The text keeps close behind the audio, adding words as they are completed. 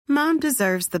Mom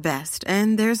deserves the best,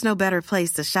 and there's no better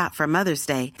place to shop for Mother's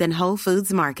Day than Whole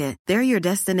Foods Market. They're your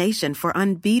destination for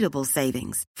unbeatable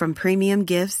savings, from premium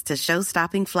gifts to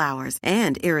show-stopping flowers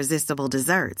and irresistible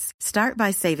desserts. Start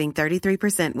by saving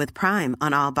 33% with Prime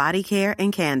on all body care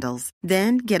and candles.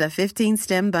 Then get a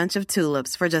 15-stem bunch of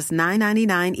tulips for just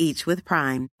 $9.99 each with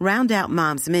Prime. Round out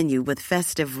Mom's menu with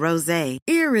festive rosé,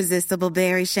 irresistible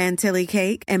berry chantilly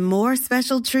cake, and more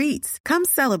special treats. Come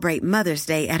celebrate Mother's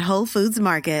Day at Whole Foods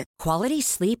Market. Quality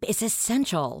sleep is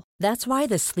essential. That's why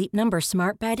the Sleep Number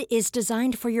Smart Bed is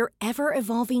designed for your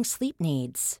ever-evolving sleep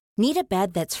needs. Need a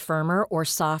bed that's firmer or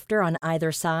softer on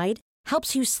either side?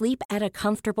 Helps you sleep at a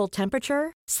comfortable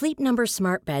temperature? Sleep Number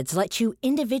Smart Beds let you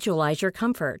individualize your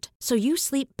comfort, so you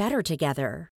sleep better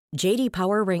together. J.D.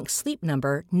 Power ranks Sleep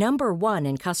Number number 1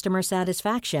 in customer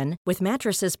satisfaction with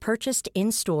mattresses purchased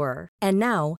in-store. And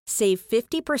now, save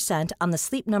 50% on the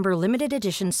Sleep Number Limited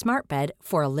Edition Smart Bed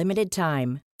for a limited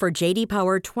time. For J.D.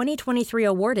 Power 2023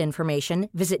 award information,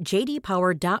 visit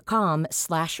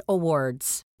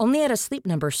jdpower.com/awards. Only at a Sleep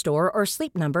Number store or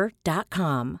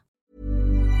sleepnumber.com.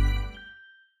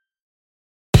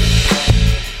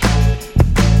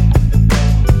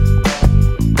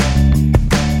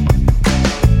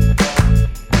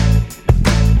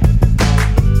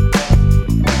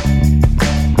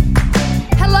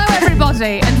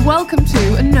 And welcome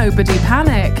to Nobody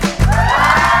Panic.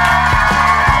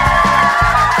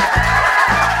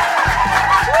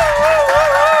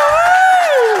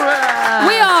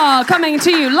 We are coming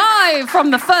to you live from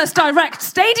the First Direct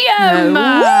Stadium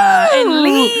in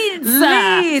Leeds.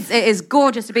 Leeds. It is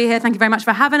gorgeous to be here. Thank you very much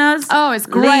for having us. Oh, it's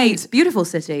great. Leeds, beautiful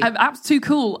city. That's too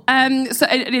cool. So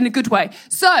in a good way.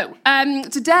 So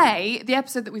today, the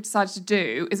episode that we've decided to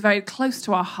do is very close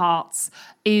to our hearts.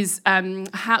 Is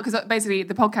how, because basically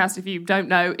the podcast, if you don't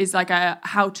know, is like a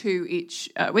how-to each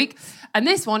week. And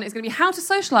this one is going to be how to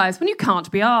socialise when you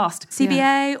can't be asked.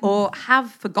 CBA, or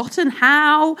have forgotten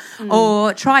how,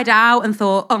 or tried out and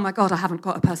thought, oh my God, I haven't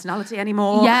got a personality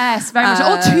anymore. Yes, very much.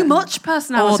 Or too much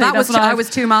personality. I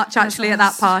was too much actually at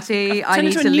that party. I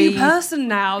need to leave. New person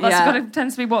now. That's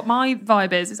tends to be what my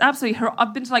vibe is. It's absolutely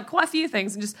I've been to like quite a few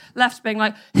things and just left being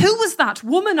like, who was that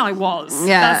woman I was?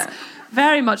 Yeah. That's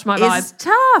very much my vibe. It's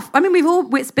tough. I mean,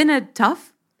 it's been a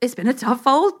tough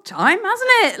old time, hasn't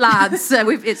it, lads?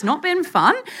 It's not been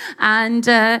fun, and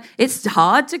it's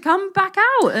hard to come back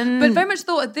out. But very much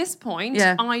thought at this point,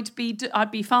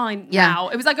 I'd be fine now.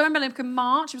 It was like I remember like in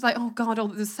March, it was like, oh God,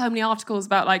 there's so many articles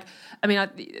about how to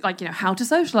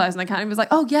socialise, and it was like,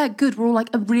 oh yeah, good, we're all like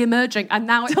re-emerging, and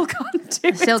now I still can't do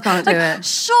it. Still can't do it.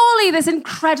 Surely this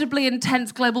incredibly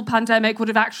intense global pandemic would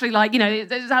have actually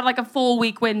it had like a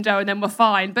 4-week window, and then we're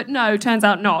fine. But no, turns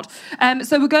out not.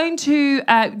 So we're going to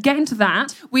get into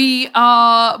that. We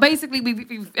are basically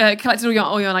we've collected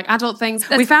all your like adult things.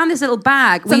 We found this little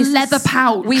bag. It's a leather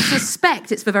pouch. We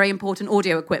suspect it's for very important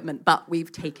audio equipment, but we've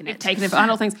taken it. We've taken it for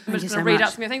adult things. We're just going to read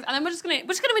out some of your things, and then we're just going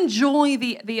to enjoy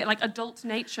the like adult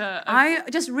nature. I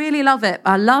just really love it.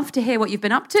 I love to hear what you've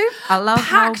been up to. I love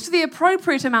packed the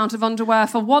appropriate amount of underwear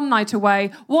for one night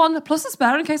away. One plus a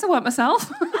spare in case I weren't myself.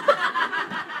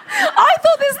 I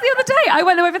thought this the other day. I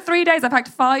went away for 3 days. I packed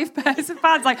 5 pairs of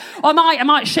pants. Like, I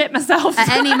might shit myself at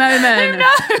any moment. Who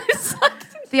knows?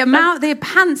 The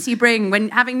pants you bring when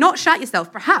having not shat yourself,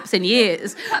 perhaps in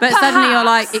years, but suddenly you're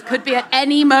like, it could be at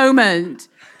any moment.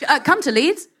 Come to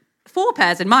Leeds. 4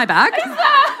 pairs in my bag.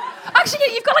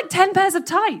 Actually, you've got like 10 pairs of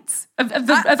tights of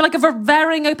a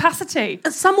varying opacity.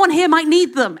 Someone here might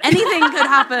need them. Anything could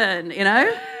happen, you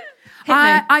know?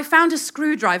 I found a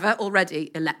screwdriver,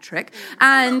 already electric,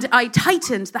 and I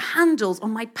tightened the handles on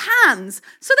my pans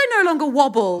so they no longer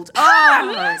wobbled.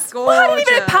 Pans? Well, I didn't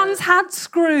even know pans had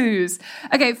screws.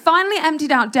 Okay, finally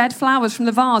emptied out dead flowers from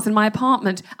the vase in my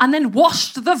apartment and then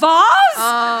washed the vase?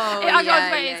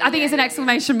 I think it's an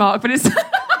exclamation mark, but it's... I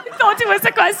thought it was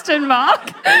a question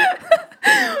mark.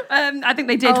 I think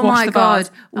they did wash the vase.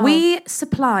 Oh. We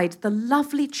supplied the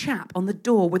lovely chap on the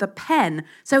door with a pen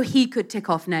so he could tick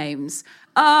off names.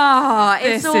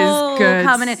 It's all good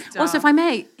coming in. stuff. Also, if I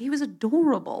may, he was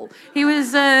adorable. He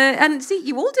was, and see,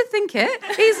 you all did think it.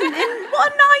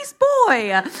 What a nice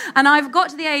boy. And I've got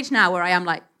to the age now where I am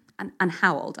like, and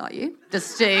how old are you?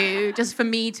 Just for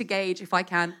me to gauge if I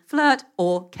can flirt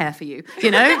or care for you.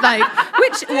 You know, like,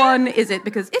 which one is it?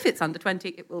 Because if it's under 20,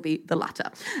 it will be the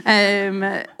latter.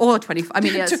 Or 25. I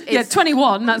mean, it's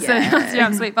 21. That's the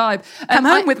absolute vibe. Come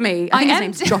home with me. I think his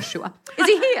name's Joshua. Is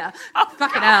he here?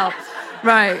 Fucking hell.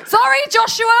 Right. Sorry,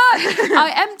 Joshua.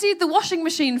 I emptied the washing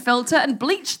machine filter and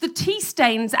bleached the tea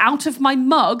stains out of my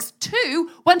mugs.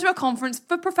 2, went to a conference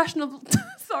for professional...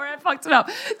 Sorry, I fucked it up.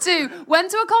 2,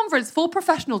 went to a conference for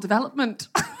professional development.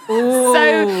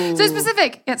 So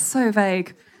specific, yet so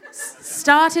vague.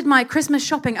 Started my Christmas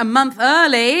shopping a month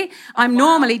early. I'm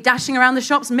normally dashing around the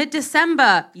shops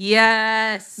mid-December.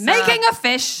 Yes. Making a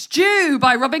fish stew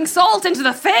by rubbing salt into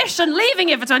the fish and leaving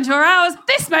it for 24 hours.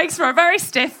 This makes for a very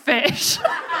stiff fish.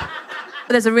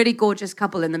 There's a really gorgeous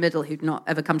couple in the middle who'd not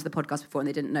ever come to the podcast before and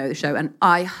they didn't know the show, and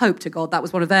I hope to God that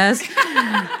was one of theirs.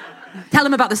 Tell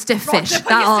them about the stiff fish.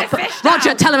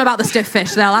 Roger, tell them about the stiff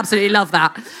fish. They'll absolutely love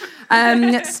that.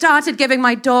 Started giving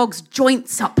my dogs joint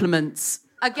supplements.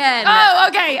 Again. Oh,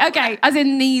 okay. As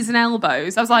in knees and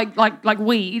elbows. I was like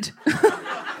weed.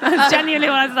 That's genuinely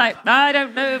what I was like, I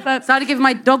don't know if that's... Started giving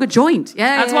my dog a joint.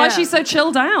 Yeah, That's why she's so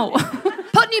chilled out.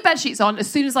 Put new bed sheets on as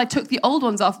soon as I took the old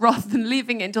ones off rather than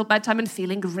leaving it until bedtime and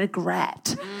feeling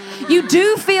regret. You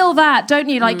do feel that, don't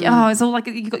you? Like, it's all like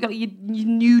you got your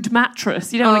nude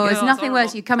mattress. You know, like, it's nothing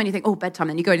worse. You come in, you think, bedtime,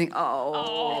 and you go and think,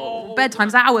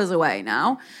 bedtime's hours away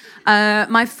now.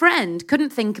 My friend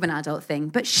couldn't think of an adult thing,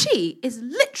 but she is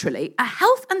literally a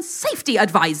health and safety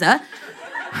advisor,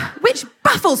 which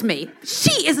baffles me.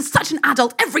 She is such an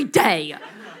adult every day.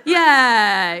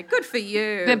 Yeah, good for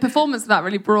you. The performance of that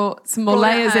really brought some more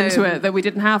layers into it that we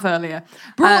didn't have earlier.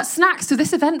 Brought snacks to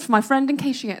this event for my friend in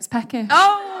case she gets peckish.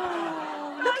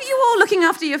 Oh, look at you all looking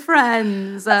after your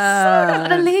friends.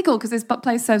 And illegal because this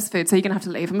place serves food, so you're going to have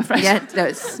to leave, I'm afraid. Yeah,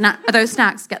 those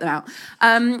snacks, get them out.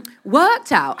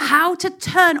 Worked out how to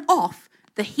turn off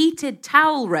the heated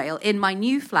towel rail in my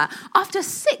new flat after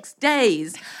 6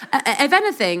 days. If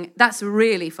anything, that's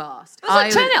really fast. Turn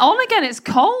it on again, it's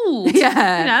cold.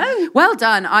 Yeah. You know? Well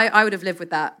done. I would have lived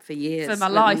with that for years. For my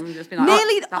life. Just been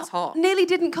like, that's hot. Nearly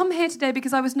didn't come here today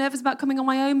because I was nervous about coming on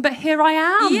my own, but here I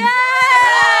am.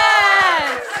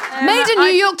 Yes! Made a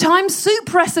New York Times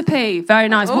soup recipe. Very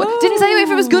nice. Didn't say if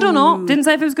it was good or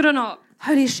not.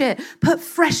 Holy shit. Put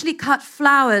freshly cut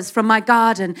flowers from my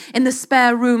garden in the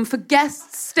spare room for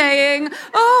guests staying.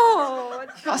 Oh,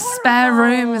 got a spare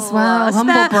room as well.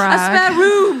 Humble brag. A spare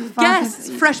room.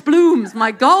 Guests, fresh blooms. My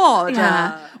God.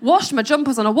 Yeah. Washed my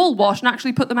jumpers on a wool wash and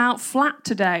actually put them out flat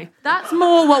today. That's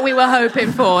more what we were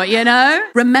hoping for, you know?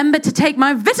 Remember to take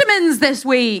my vitamins this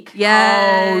week.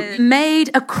 Yeah. Made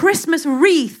a Christmas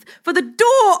wreath for the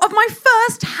door of my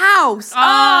first house.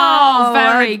 Oh,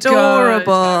 very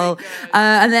adorable. Good.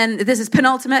 And then this is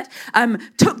penultimate.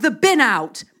 Took the bin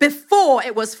out before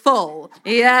it was full.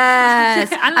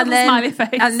 Yes. and then smiley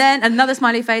face. And then another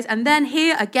smiley face. And then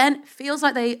here again, feels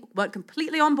like they weren't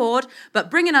completely on board,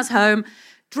 but bringing us home,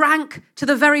 drank to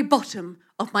the very bottom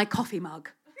of my coffee mug.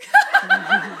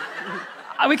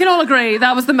 We can all agree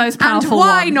that was the most powerful one.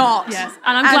 And why not? Yes,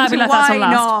 and I'm glad we left that till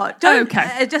last. Not? Don't,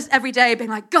 just every day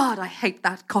being like, God, I hate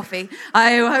that coffee.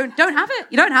 Don't have it.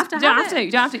 You don't have to have it.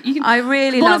 You don't have to. You can, I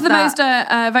really love that. One of the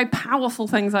most very powerful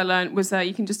things I learned was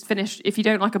you can just finish, if you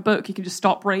don't like a book, you can just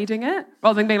stop reading it,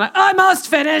 rather than being like, I must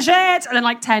finish it. And then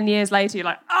like 10 years later, you're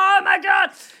like, oh my God.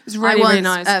 It was really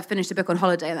nice. I finished a book on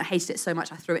holiday and I hated it so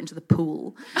much I threw it into the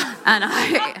pool. And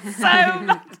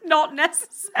so not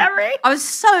necessary. I was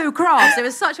so cross. It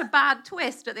was such a bad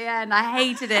twist at the end. I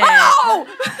hated it. Oh!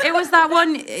 It was that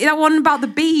one about the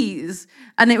bees.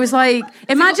 And it was like,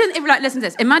 listen to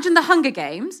this. Imagine the Hunger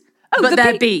Games, but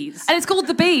they're bees. And it's called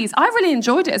The Bees. I really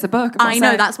enjoyed it as a book. I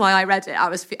know, that's why I read it.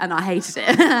 And I hated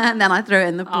it. And then I threw it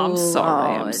in the pool.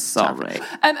 I'm sorry.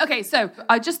 Okay, so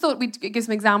I just thought we'd give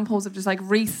some examples of just like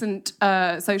recent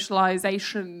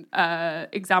socialization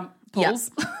examples. Yeah.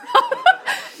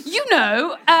 You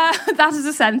know, that is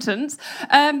a sentence.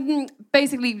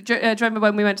 Basically, do you remember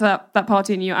when we went to that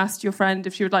party and you asked your friend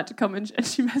if she would like to come and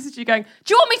she messaged you going,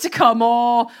 do you want me to come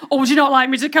or would you not like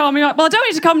me to come? You're like, well, I don't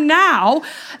need to come now.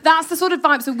 That's the sort of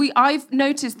vibe. So I've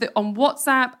noticed that on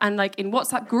WhatsApp and like in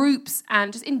WhatsApp groups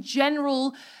and just in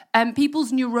general,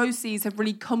 people's neuroses have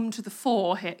really come to the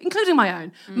fore here, including my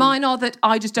own. Mine are that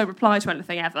I just don't reply to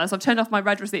anything ever. So I've turned off my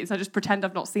read receipts and I just pretend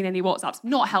I've not seen any WhatsApps.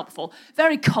 Not helpful.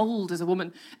 Very cold as a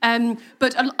woman.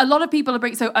 But a lot of people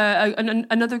are... So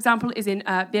another example is in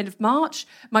the end of March.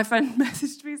 My friend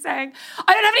messaged me saying,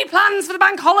 I don't have any plans for the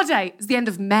bank holiday. It's the end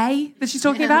of May that she's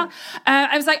talking about.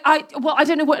 I was like, I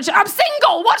don't know what... I'm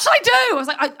single. What should I do? I was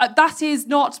like, that is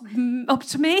not up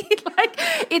to me. Like,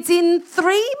 it's in 3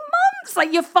 months.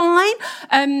 Like, you're fine.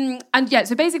 And yeah,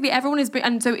 so basically everyone is...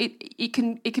 And so it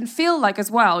can feel like as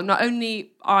well, not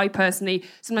only I personally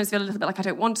sometimes feel a little bit like I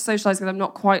don't want to socialise because I'm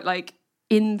not quite like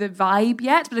in the vibe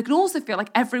yet, but it can also feel like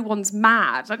everyone's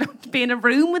mad. I don't want to be in a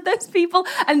room with those people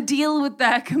and deal with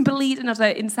their complete and utter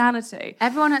insanity.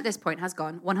 Everyone at this point has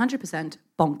gone 100%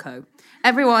 bonko.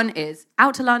 Everyone is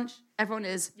out to lunch. Everyone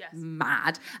is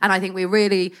mad. And I think we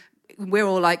really... we're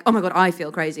all like, oh my God, I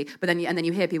feel crazy. But then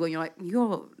you hear people and you're like,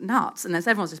 you're nuts. And then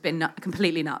everyone's just been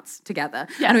completely nuts together.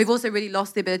 Yes. And we've also really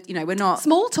lost the ability, we're not...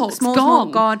 Small talk's gone. Small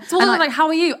gone. Small talk like, how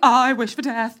are you? Oh, I wish for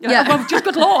death. You're like, well,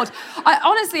 good Lord. I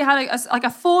honestly had a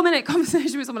 4-minute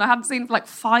conversation with someone I hadn't seen for like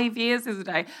 5 years the other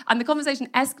day. And the conversation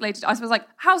escalated. I was like,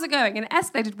 how's it going? And it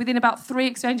escalated within about 3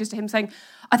 exchanges to him saying,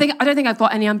 I don't think I've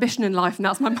got any ambition in life, and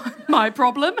that's my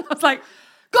problem. And I was like,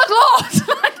 good Lord,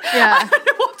 I don't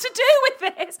know what to do with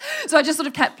this. So I just sort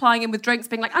of kept plying him with drinks,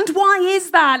 being like, and why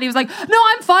is that? And he was like, no,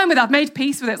 I'm fine with that. I've made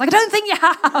peace with it. It's like, I don't think you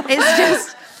have.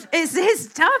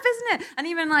 It's tough, isn't it? And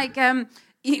even like,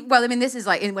 this is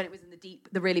like when it was in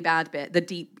the really bad bit, the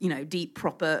deep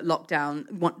proper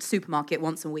lockdown, supermarket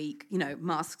once a week,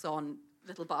 masks on,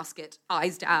 little basket,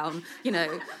 eyes down,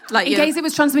 like in case it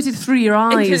was transmitted through your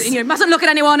eyes. You mustn't look at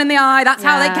anyone in the eye. That's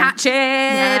how they catch it.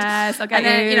 Yes, I'll get and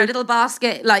then, little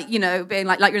basket, like being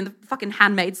like you're in the fucking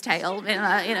Handmaid's Tale.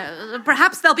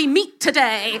 Perhaps there'll be meat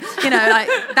today. Like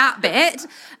that bit.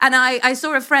 And I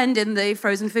saw a friend in the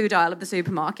frozen food aisle of the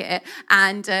supermarket,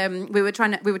 and we were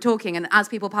talking, and as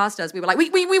people passed us, we were like, we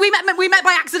met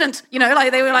by accident.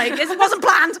 Like they were like, this wasn't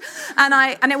planned,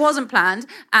 and it wasn't planned,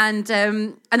 and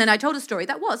then I told a story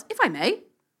that was, if I may,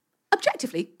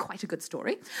 objectively quite a good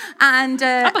story. And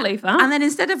I believe that. And then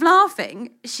instead of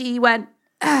laughing, she went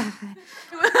like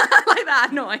that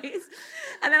noise.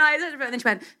 And then I said to her, and then she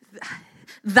went,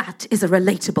 that is a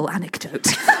relatable anecdote.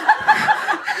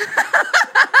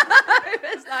 I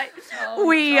was like,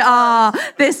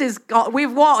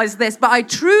 what is this? But I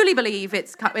truly believe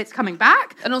it's coming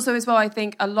back. And also as well, I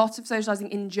think a lot of socialising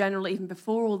in general, even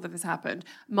before all of this happened,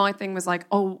 my thing was like,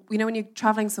 when you're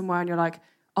traveling somewhere and you're like,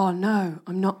 oh no,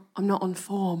 I'm not on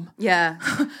form. Yeah.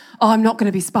 I'm not going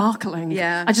to be sparkling.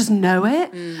 Yeah. I just know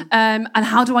it. And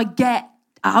how do I get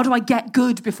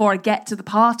good before I get to the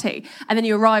party? And then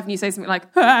you arrive and you say something like,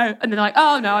 oh, and they're like,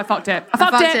 oh no, I fucked it. I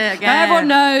fucked it. Again. Everyone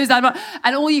knows.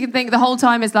 And all you can think the whole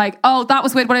time is like, oh, that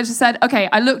was weird what I just said. Okay,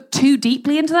 I looked too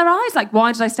deeply into their eyes. Like,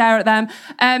 why did I stare at them?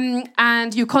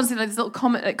 And you're constantly this little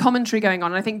commentary going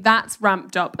on. And I think that's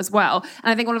ramped up as well.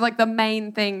 And I think one of like the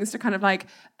main things to kind of like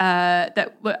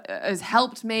that has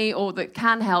helped me or that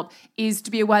can help is to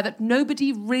be aware that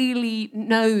nobody really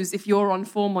knows if you're on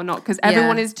form or not, because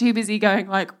everyone is too busy going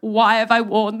like, why have I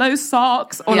worn those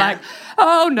socks? Or like,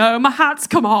 oh no, my hat's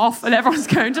come off and everyone's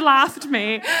going to laugh at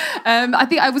me. I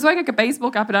think I was wearing like a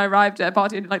baseball cap and I arrived at a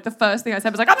party and like the first thing I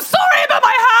said was like, I'm sorry about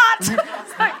my hat.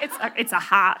 It's a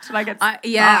hat. Like it's I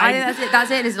think that's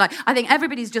it. It's like, I think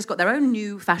everybody's just got their own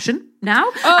new fashion now.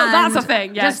 Oh, that's a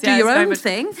thing. Yes, just do your own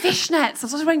thing. Fishnets.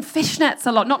 I was wearing fishnets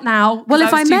a lot. Not now. Well,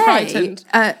 if I may,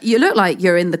 you look like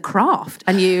you're in The Craft,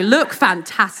 and you look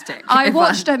fantastic. I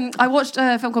watched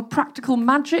a film called Practical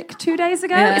Magic 2 days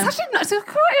ago. Yeah. It's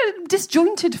quite a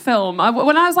disjointed film.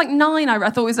 When I was like 9, I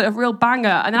thought it was a real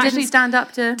banger, and it doesn't stand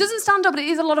up, but it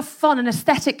is a lot of fun, and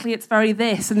aesthetically, it's very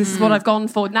this, and this is what I've gone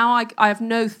for. Now I have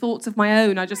no thoughts of my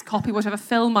own. I just copy whatever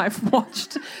film I've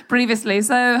watched previously.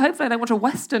 So hopefully, I don't watch a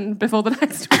Western before the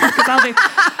next one, because I'll be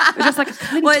just like a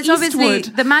Clint Well, it's Eastwood.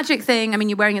 Obviously the magic thing. I mean,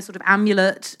 you're wearing a sort of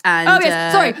amulet, and oh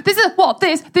yes, sorry. This is what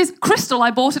this crystal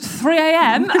I bought at 3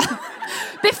 a.m.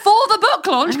 before the book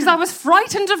launch because I was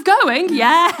frightened of going.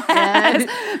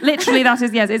 Yes, literally that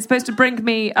is yes. It's supposed to bring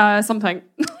me something.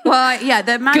 Well, yeah,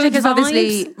 the magic has vibes.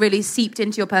 Obviously really seeped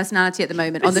into your personality at the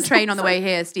moment. On the train on the way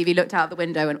here, Stevie looked out the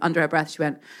window and under her breath she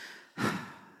went, I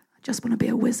just want to be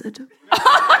a wizard.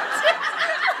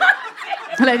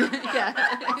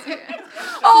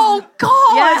 Oh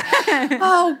God! Yeah.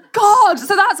 Oh God!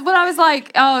 So that's when I was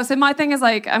like, so my thing is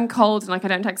like, I'm cold and like I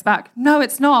don't text back. No,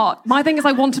 it's not. My thing is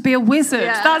I want to be a wizard.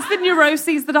 Yeah. That's the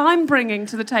neuroses that I'm bringing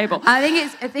to the table. I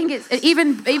think it's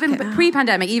even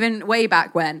pre-pandemic, even way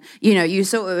back when, you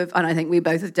sort of, and I think we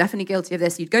both are definitely guilty of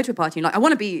this. You'd go to a party and you're like,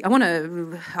 I want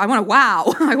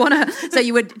to. So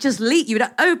you would just leave. You would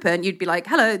open. You'd be like,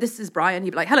 hello, this is Brian.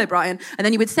 You'd be like, hello, Brian, and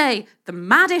then you would say the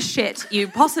maddest shit you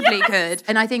possibly could.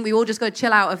 And I think we all just got to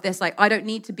chill out of this. Like, I don't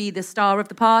need to be the star of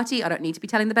the party. I don't need to be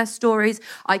telling the best stories.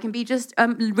 I can be just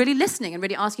really listening and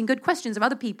really asking good questions of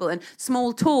other people. And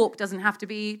small talk doesn't have to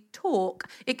be talk.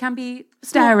 It can be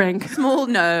staring. Small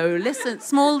questions. Listening.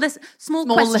 Small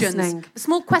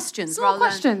questions. Small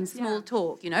questions. Small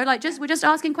talk. Like we're just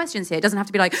asking questions here. It doesn't have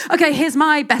to be like, okay, here's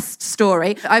my best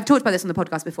story. I've talked about this on the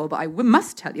podcast before, but I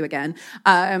must tell you again.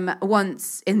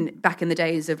 Once back in the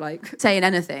days of like saying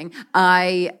anything,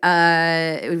 I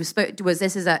was was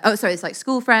it's like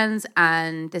school friends,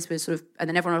 and this was and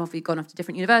then everyone had gone off to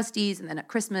different universities, and then at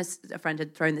Christmas, a friend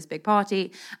had thrown this big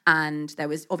party, and there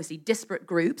was obviously disparate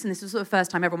groups, and this was sort of the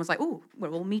first time everyone was like, oh,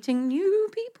 we're all meeting new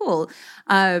people.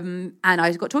 And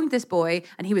I got talking to this boy,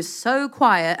 and he was so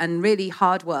quiet and really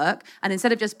hard work, and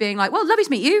instead of just being like, well, lovely to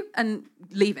meet you, and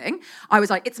leaving, I was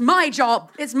like, it's my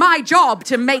job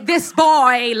to make this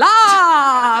boy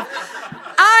laugh.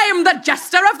 I'm the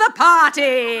jester of the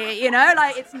party,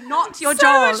 like it's not your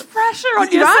job. So much pressure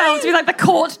on yourself to be like the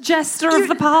court jester of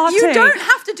the party. You don't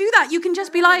have to do that. You can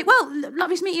just be like, well,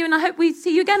 lovely to meet you, and I hope we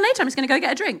see you again later. I'm just going to go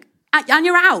get a drink. And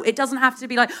you're out. It doesn't have to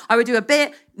be like, I would do a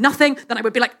bit, nothing, then I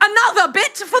would be like, another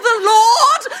bit for the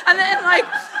Lord, and then like,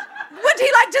 would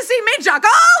he like to see me juggle?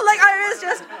 Like,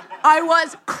 I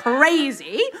was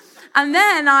crazy. And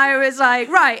then I was like,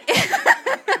 right.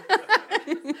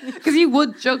 Because you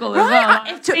would juggle as well.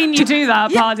 I've seen you do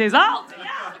that at parties. Oh,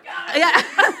 yeah.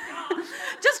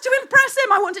 Just to impress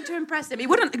him. I wanted to impress him. He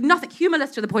nothing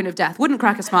humorless to the point of death. Wouldn't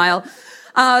crack a smile.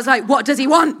 I was like, what does he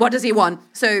want? What does he want?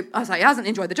 So I was like, he hasn't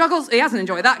enjoyed the juggles. He hasn't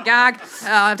enjoyed that gag.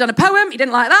 I've done a poem. He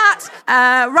didn't like that.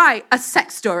 Right, a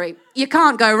sex story. You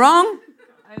can't go wrong.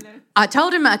 I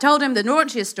told him the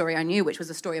raunchiest story I knew, which was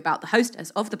a story about the hostess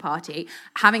of the party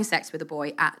having sex with a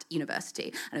boy at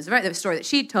university. And it was a story that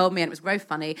she'd told me, and it was very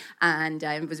funny. And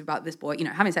it was about this boy,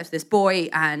 having sex with this boy,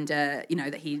 and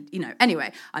that he,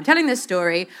 Anyway, I'm telling this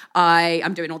story.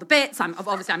 I'm doing all the bits. I'm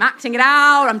acting it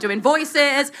out. I'm doing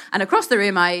voices. And across the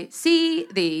room, I see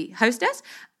the hostess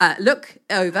look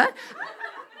over,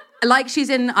 like she's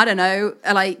in, I don't know,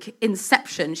 like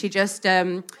Inception. She just.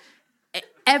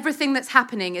 Everything that's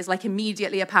happening is like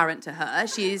immediately apparent to her.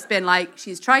 She's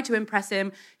tried to impress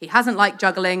him. He hasn't liked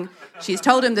juggling. She's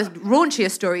told him the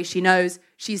raunchiest story she knows.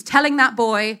 She's telling that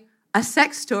boy a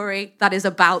sex story that is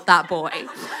about that boy.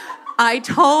 I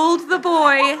told the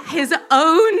boy his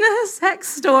own sex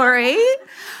story.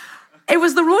 It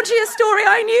was the raunchiest story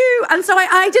I knew. And so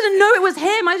I didn't know it was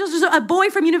him. I was just a boy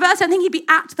from university. I think he'd be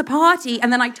at the party.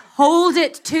 And then I told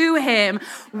it to him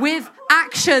with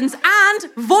actions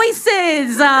and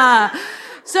voices.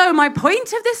 So my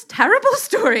point of this terrible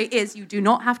story is you do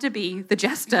not have to be the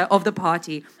jester of the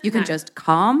party. You can just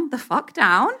calm the fuck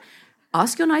down,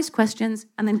 ask your nice questions,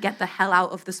 and then get the hell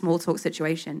out of the small talk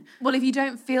situation. Well, if you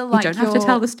don't feel like you don't have to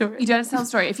tell the story. You don't have to tell the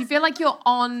story. If you feel like you're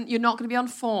not going to be on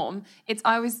form,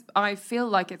 I feel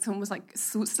like it's almost like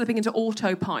slipping into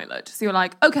autopilot. So you're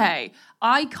like, okay,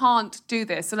 I can't do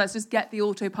this, so let's just get the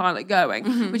autopilot going.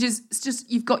 Mm-hmm. Which is, it's just,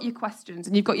 you've got your questions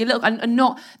and you've got your little, and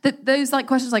not that those like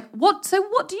questions like, what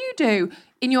do you do?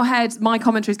 In your head, my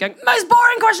commentary is going, most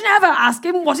boring question ever. Ask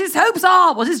him what his hopes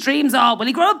are, what his dreams are. Will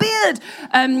he grow a beard?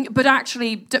 But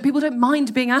actually, people don't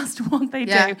mind being asked what they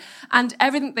do. And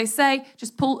everything they say,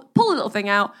 just pull a little thing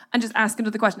out and just ask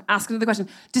another question.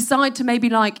 Decide to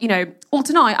maybe or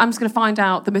tonight, I'm just going to find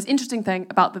out the most interesting thing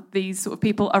about these sort of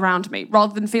people around me,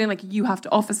 rather than feeling like you have to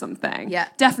offer something. Yeah.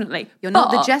 Definitely. You're not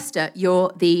the jester.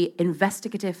 You're the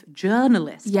investigative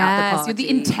journalist at the party. You're the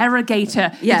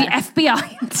interrogator. Yeah. You're the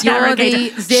FBI interrogator.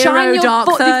 You're the zero dark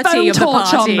 30 of the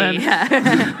party.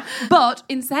 Yeah. But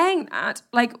in saying that,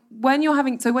 like when you're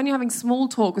having small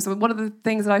talk with someone, one of the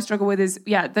things that I struggle with is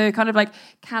the kind of like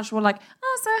casual like,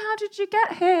 oh, so how did you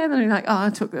get here? And then you're like, oh, I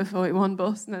took the 41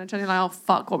 bus, and then I'm like, oh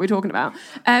fuck, what are we talking about?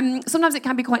 Sometimes it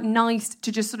can be quite nice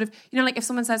to just sort of, like if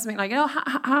someone says something like,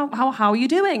 how are you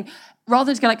doing? Rather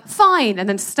than to go like, fine, and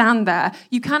then stand there,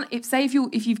 you can,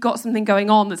 if you've got something going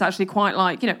on that's actually quite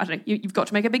like, I don't know, you've got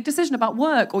to make a big decision about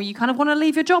work, or you kind of want to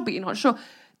leave your job, but you're not sure.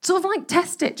 Sort of like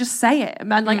test it, just say it, and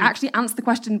like actually answer the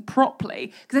question properly,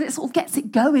 because then it sort of gets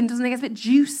it going, doesn't it? It gets a bit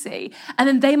juicy, and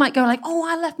then they might go like, oh,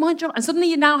 I left my job, and suddenly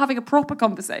you're now having a proper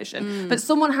conversation. But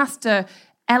someone has to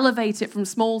elevate it from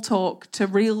small talk to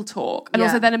real talk, and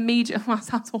also then immediately, that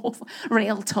sounds awful,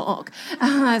 real talk.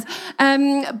 But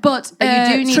you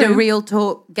do need a real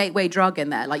talk gateway drug in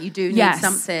there. Like you do need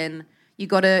something.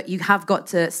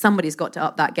 Somebody's got to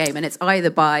up that game, and it's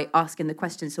either by asking the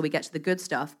questions so we get to the good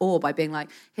stuff, or by being like,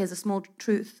 here's a small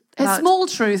truth. A small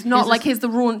truth, not like here's the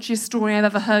raunchiest story I've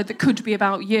ever heard that could be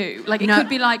about you. Like it could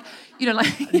be like, no.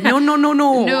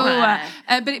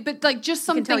 But like just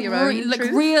something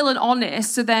real and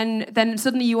honest. So then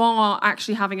suddenly you are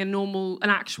actually having an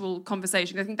actual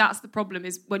conversation. I think that's the problem,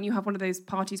 is when you have one of those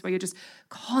parties where you're just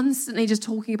constantly just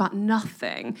talking about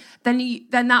nothing. Then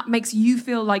that makes you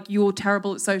feel like you're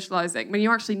terrible at socializing when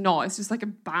you're actually not. It's just like a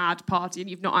bad party, and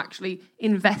you've not actually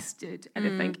invested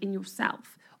anything in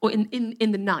yourself or in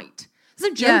the night.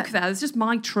 There's no joke there. It's just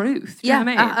my truth. Do you know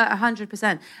what I mean?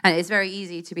 100%. And it's very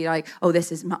easy to be like, oh,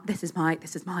 this is my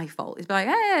fault. It's like,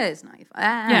 it's not your fault. It's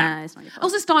not your fault.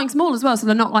 Also starting small as well, so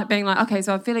they're not like being like, okay,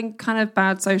 so I'm feeling kind of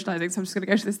bad socialising, so I'm just going to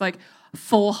go to this like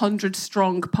 400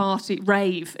 strong party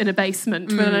rave in a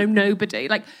basement where I know nobody.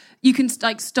 Like you can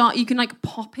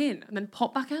pop in and then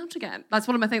pop back out again. That's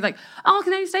one of my things. Like, I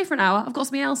can only stay for an hour. I've got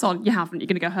something else on. You haven't. You're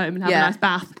going to go home and have a nice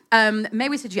bath. May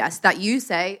we suggest that you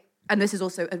say, and this is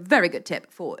also a very good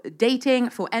tip for dating,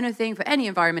 for anything, for any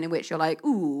environment in which you're like,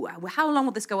 ooh, how long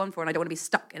will this go on for? And I don't want to be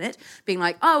stuck in it. Being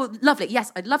like, oh, lovely.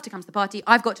 Yes, I'd love to come to the party.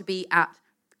 I've got to be at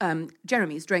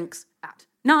Jeremy's drinks at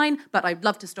 9, but I'd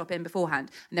love to stop in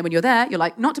beforehand. And then when you're there, you're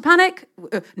like, not to panic,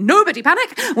 nobody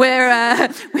panic.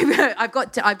 I've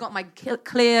got my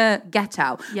clear get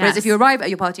out. Yes. Whereas if you arrive at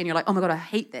your party and you're like, oh my God, I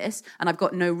hate this, and I've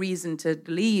got no reason to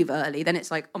leave early, then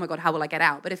it's like, oh my God, how will I get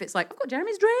out? But if it's like, I've got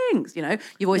Jeremy's drinks,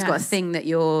 you've always got a thing that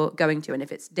you're going to. And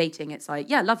if it's dating, it's like,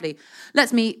 yeah, lovely.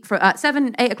 Let's meet for at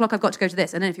 7, 8 o'clock. I've got to go to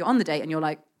this. And then if you're on the date and you're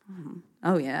like,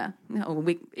 oh yeah,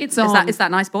 it's that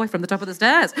nice boy from the top of the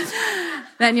stairs.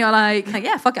 Then you're like,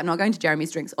 yeah, fuck it, I'm not going to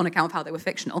Jeremy's drinks on account of how they were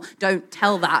fictional. Don't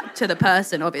tell that to the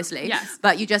person, obviously. Yes.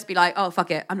 But you just be like, oh, fuck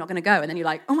it, I'm not going to go. And then you're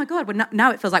like, oh my God, now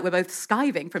it feels like we're both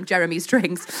skiving from Jeremy's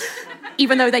drinks,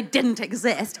 even though they didn't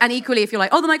exist. And equally, if you're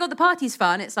like, oh my God, the party's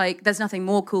fun, it's like, there's nothing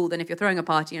more cool than if you're throwing a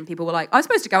party and people were like, I was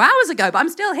supposed to go hours ago, but I'm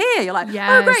still here. You're like,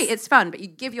 oh, great, it's fun. But you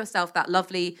give yourself that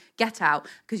lovely get out,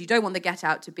 because you don't want the get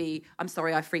out to be, I'm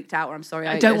sorry I freaked out, or I'm sorry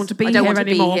I don't want to be here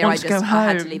anymore. I want to go home. I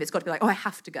had to leave. It's got to be like, oh, I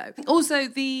have to go. Also,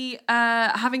 the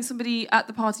having somebody at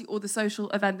the party or the social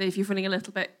event that if you're feeling a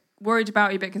little bit worried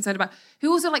about, you're a bit concerned about,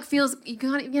 who also like feels you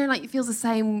kind of like feels the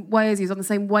same way as you, on the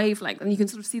same wavelength, and you can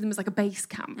sort of see them as like a base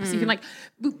camp. So you can like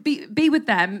be with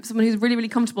them, someone who's really, really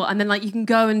comfortable, and then like you can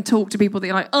go and talk to people that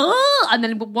you're like, oh, and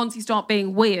then once you start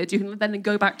being weird, you can then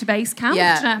go back to base camp.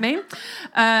 Yeah. Do you know what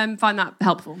I mean? Find that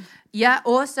helpful. Yeah,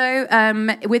 also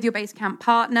with your base camp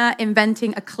partner,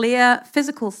 inventing a clear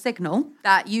physical signal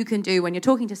that you can do when you're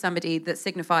talking to somebody that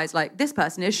signifies like, this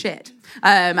person is shit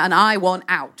and I want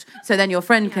out. So then your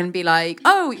friend can be like,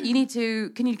 oh, do you want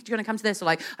to come to this? Or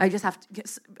like, I just have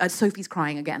to, Sophie's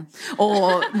crying again.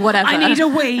 Or whatever. I need a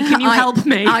wee, can you help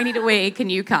me? I need a wee, can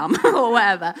you come? Or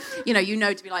whatever. You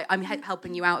know to be like, I'm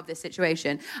helping you out of this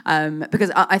situation.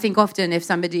 Because I think often if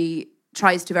somebody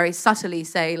tries to very subtly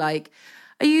say like,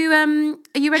 Are you ready?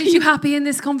 Are you happy in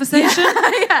this conversation?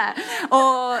 Yeah.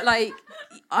 Or like,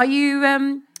 are you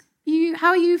how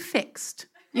are you fixed?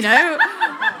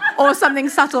 Or something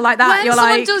subtle like that. When you're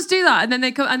someone like, does do that, and then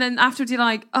they come, and then afterwards you're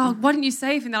like, oh, why didn't you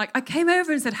say anything? They're like, I came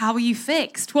over and said, how are you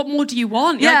fixed? What more do you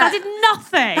want? You're like, that did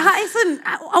nothing. That isn't.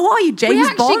 What are you,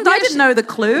 James Bond? I didn't know the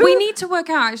clue. We need to work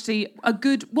out actually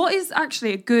what is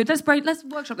actually a good. Let's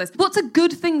workshop this. What's a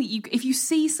good thing that if you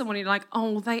see someone, you're like,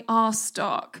 oh, they are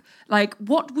stuck. Like,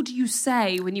 what would you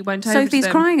say when you went over? Sophie's to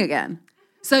them? crying again.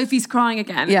 Sophie's crying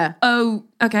again. Yeah. Oh,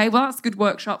 okay. Well, that's a good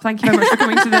workshop. Thank you very much for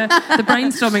coming to the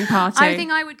brainstorming party. I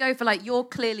think I would go for like, you're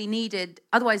clearly needed.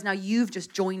 Otherwise, now you've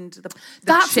just joined the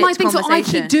That's shit my thing. So I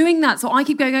keep doing that. So I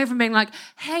keep going over and being like,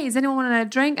 hey, does anyone want a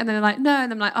drink? And then they're like, no.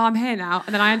 And I'm like, oh, I'm here now.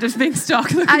 And then I end up being stuck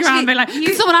looking around and being like,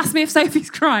 can someone ask me if Sophie's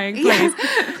crying, please? Yeah.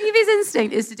 Phoebe's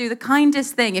instinct is to do the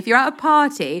kindest thing. If you're at a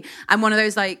party and one of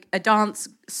those like a dance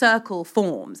circle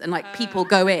forms and like people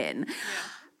go in...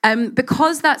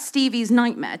 because that's Stevie's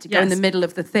nightmare to go in the middle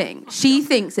of the thing, she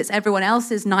thinks it's everyone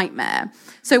else's nightmare.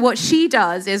 So what she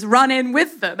does is run in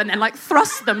with them and then like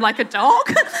thrust them like a dog.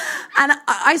 And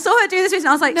I saw her do this recently.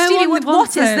 I was like, Stevie, what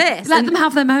is this? Let them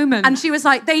have their moment. And she was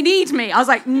like, they need me. I was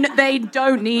like, they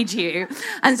don't need you.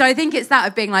 And so I think it's that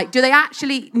of being like, do they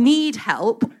actually need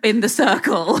help in the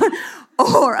circle?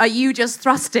 Or are you just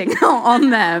thrusting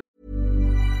on them?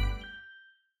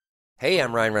 Hey,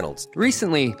 I'm Ryan Reynolds.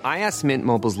 Recently, I asked Mint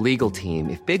Mobile's legal team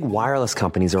if big wireless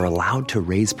companies are allowed to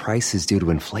raise prices due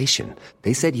to inflation.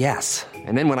 They said yes.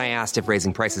 And then when I asked if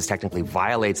raising prices technically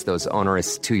violates those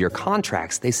onerous 2-year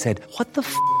contracts, they said, what the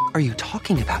f*** are you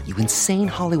talking about, you insane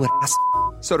Hollywood ass f-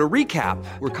 So to recap,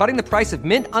 we're cutting the price of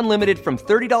Mint Unlimited from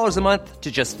 $30 a month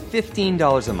to just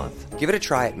 $15 a month. Give it a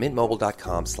try at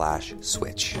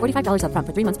mintmobile.com/switch. $45 up front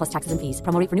for 3 months plus taxes and fees.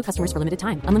 Promo rate for new customers for limited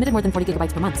time. Unlimited more than 40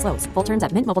 gigabytes per month. Slows full terms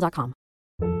at mintmobile.com.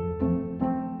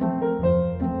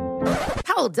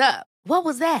 Hold up. What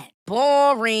was that?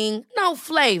 Boring. No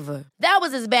flavor. That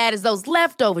was as bad as those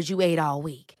leftovers you ate all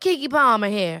week. Keke Palmer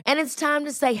here, and it's time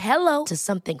to say hello to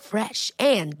something fresh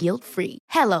and guilt-free.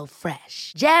 Hello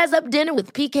Fresh. Jazz up dinner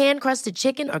with pecan-crusted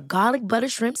chicken or garlic butter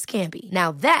shrimp scampi.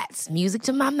 Now that's music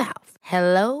to my mouth.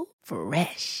 Hello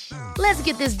Fresh. Let's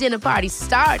get this dinner party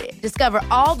started. Discover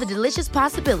all the delicious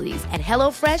possibilities at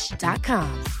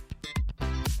HelloFresh.com.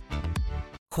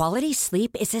 Quality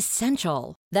sleep is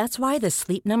essential. That's why the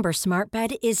Sleep Number Smart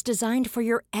Bed is designed for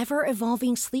your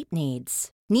ever-evolving sleep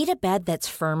needs. Need a bed that's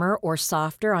firmer or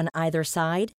softer on either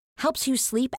side? Helps you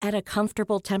sleep at a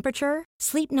comfortable temperature?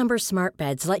 Sleep Number Smart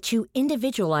Beds let you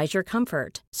individualize your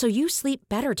comfort, so you sleep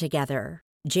better together.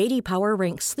 J.D. Power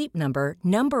ranks Sleep Number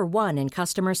number 1 in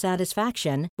customer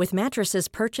satisfaction with mattresses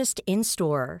purchased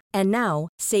in-store. And now,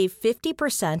 save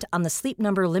 50% on the Sleep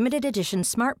Number Limited Edition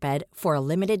Smart Bed for a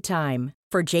limited time.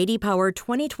 For J.D. Power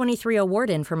 2023 award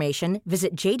information,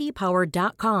 visit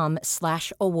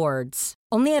jdpower.com/awards.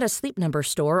 Only at a Sleep Number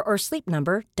store or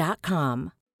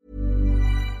sleepnumber.com.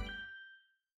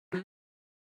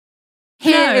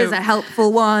 Here is a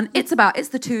helpful one. It's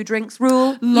the 2 drinks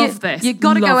rule. Love this. You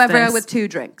got to go everywhere this. with 2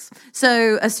 drinks.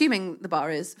 So assuming the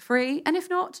bar is free, and if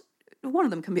not, one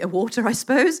of them can be a water, I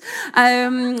suppose.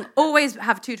 Always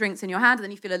have 2 drinks in your hand, and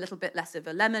then you feel a little bit less of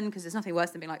a lemon, because there's nothing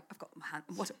worse than being like, I've got my hand,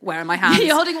 where are my hands?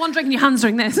 You're holding one drink and your hands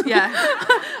doing this. Yeah.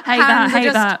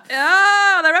 hate that.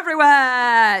 Oh, they're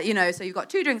everywhere. You know, so you've got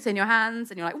 2 drinks in your hands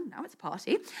and you're like, oh, now it's a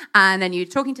party. And then you're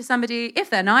talking to somebody.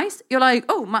 If they're nice, you're like,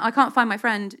 oh, I can't find my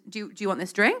friend. Do you want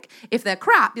this drink? If they're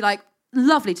crap, you're like,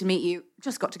 lovely to meet you.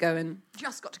 Just got to go and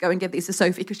give these to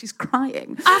Sophie because she's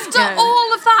crying. After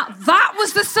all of that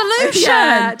was the solution.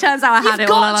 Yeah, turns out I had it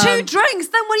all along. You've got 2 drinks,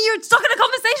 then when you're stuck in a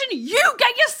conversation, you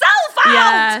get yourself out.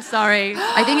 Yeah, sorry.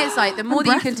 I think it's like the more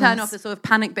that you can turn off the sort of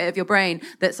panic bit of your brain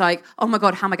that's like, oh my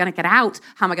God, how am I going to get out?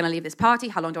 How am I going to leave this party?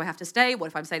 How long do I have to stay? What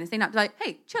if I'm saying this thing? I'd be like,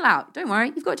 hey, chill out. Don't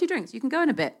worry. You've got 2 drinks. You can go in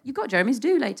a bit. You've got Jeremy's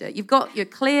do later. You've got your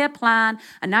clear plan.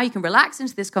 And now you can relax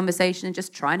into this conversation and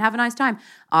just try and have a nice time.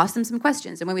 Ask them some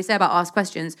questions. And when we say about ask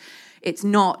questions, it's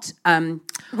not, where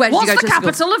did you go to school? What's the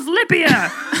capital of Libya?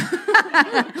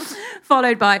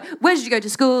 Followed by, where did you go to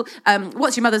school?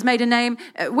 What's your mother's maiden name?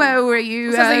 Where were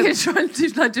you? So you're trying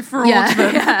to defraud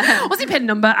them. Yeah. What's your PIN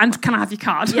number? And can I have your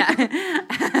card?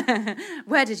 Yeah.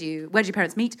 Where did your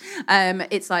parents meet?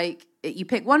 It's like, you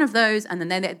pick one of those and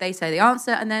then they say the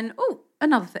answer and then,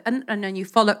 another thing. And then you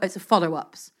follow, it's a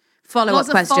follow-ups. Follow-up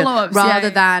question rather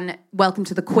than welcome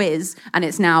to the quiz and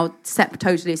it's now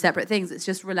totally separate things. It's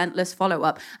just relentless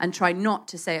follow-up and try not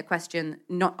to say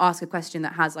not ask a question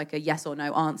that has like a yes or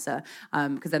no answer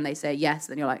because then they say yes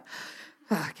then you're like,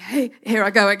 okay, here I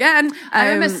go again. I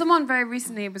remember someone very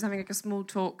recently was having like a small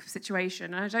talk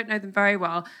situation and I don't know them very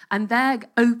well and their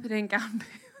opening gambit,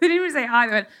 they didn't even say hi,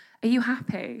 they went, are you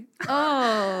happy?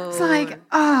 Oh. It's like,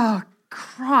 oh,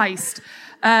 Christ.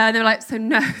 And they were like, so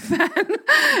no, then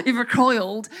you've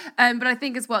recoiled. But I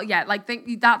think as well,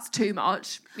 that's too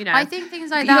much. You know, I think things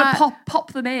like you that. You got to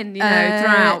pop them in,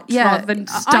 throughout, rather than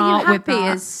start with that. Are you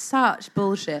happy is such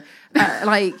bullshit.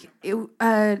 The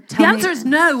answer is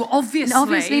no, obviously.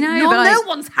 Obviously no. No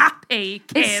one's happy,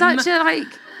 Kim. It's such a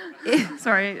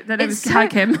Sorry, that was hi,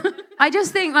 Kim. I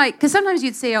just think because sometimes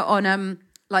you'd see it on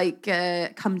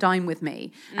come dine with me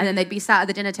and then they'd be sat at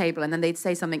the dinner table and then they'd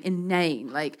say something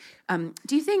inane like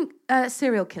do you think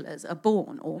serial killers are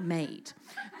born or made?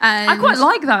 And I quite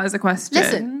like that as a question.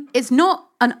 Listen, it's not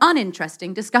an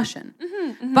uninteresting discussion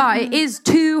but it is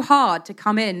too hard to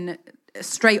come in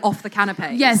straight off the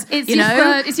canapé. Yes,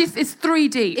 it's 3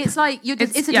 deep. It's like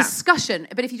it's a discussion,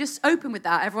 but if you just open with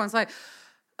that, everyone's like,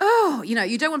 oh,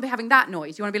 you don't want to be having that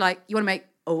noise. You want to be like, you want to make,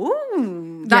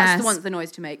 oh, that's the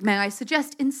noise to make. May I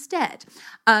suggest instead,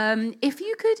 if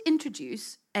you could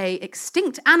introduce a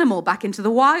extinct animal back into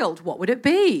the wild, what would it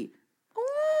be?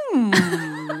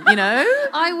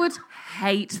 I would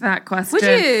hate that question. Would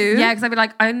you? Yeah, because I'd be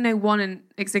like, I only know one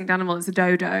extinct animal. It's a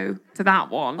dodo. So that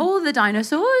one. All the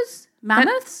dinosaurs,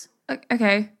 mammoths.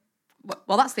 Okay.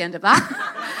 Well, that's the end of that.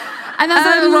 And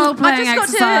that's a role-playing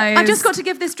exercise. I just got to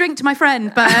give this drink to my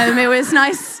friend, but it was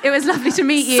nice. It was lovely to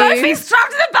meet you. Sophie's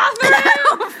trapped in the bathroom. Do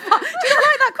you not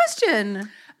like that question?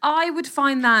 I would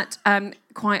find that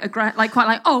quite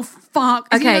oh fuck.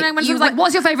 Okay, when someone's like,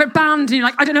 "What's your favourite band?" and you're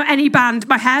like, "I don't know any band.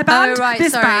 My hair band.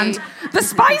 This band, the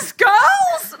Spice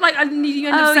Girls." Like, you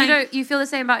end up saying, you feel the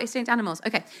same about extinct animals.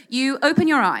 Okay, you open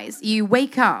your eyes. You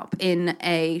wake up in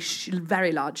a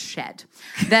very large shed.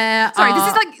 This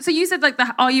is like. So you said like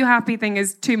the "Are you happy?" thing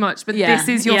is too much, but this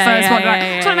is your first one.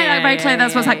 Right? Just want to make that very clear.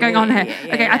 That's what's going on here.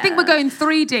 Okay, I think we're going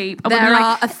 3 deep. There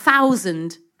are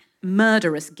 1,000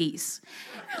 murderous geese.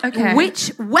 Okay.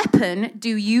 Which weapon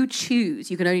do you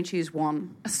choose? You can only choose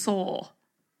one. A saw.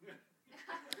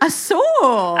 A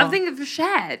saw? I'm thinking of a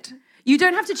shed. You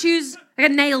don't have to choose... Like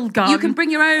a nail gun. You can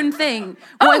bring your own thing.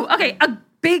 Okay, a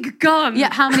big gun.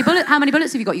 Yeah, how many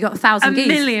bullets have you got? You got 1,000 geese.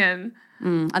 1 million.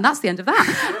 And that's the end of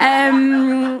that.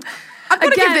 I've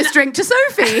got to give this drink to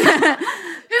Sophie.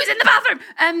 Who's in the bathroom?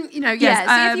 Yes.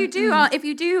 So if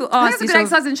you do ask, that's a good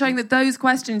exercise in showing that those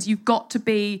questions you've got to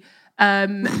be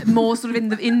more sort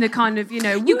of in the kind of,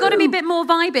 you've got to be a bit more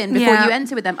vibing before you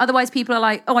enter with them. Otherwise, people are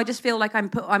like, oh, I just feel like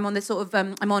I'm on this sort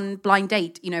of I'm on Blind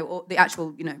Date, or the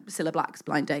actual Cilla Black's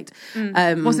Blind Date.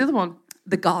 What's the other one?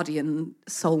 The Guardian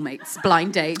Soulmates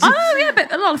Blind Date. Oh yeah,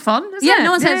 but a lot of fun.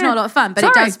 No one says it's not a lot of fun, but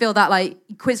it does feel that like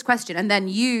quiz question, and then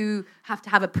you have to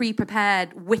have a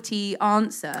pre-prepared, witty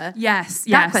answer. Yes.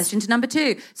 That question to number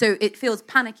 2. So it feels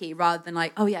panicky rather than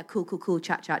like, oh yeah, cool,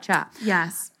 chat.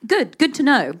 Yes. Good to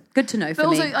know. Good to know for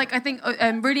me. But also, like, I think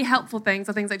really helpful things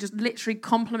are things like just literally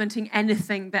complimenting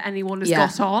anything that anyone has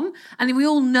got on. And we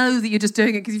all know that you're just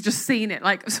doing it because you've just seen it.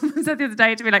 Like, someone said the other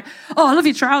day to me, like, oh, I love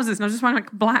your trousers. And I was just wearing,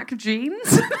 like, black jeans.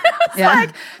 It's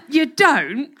like, you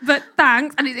don't, but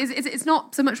thanks. And it's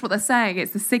not so much what they're saying.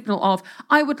 It's the signal of,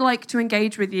 I would like to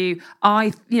engage with you.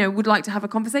 I, would like to have a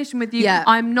conversation with you. Yeah.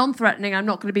 I'm non-threatening. I'm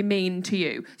not going to be mean to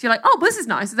you. So you're like, oh, well, this is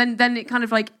nice. Then it kind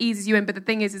of like eases you in. But the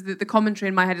thing is that the commentary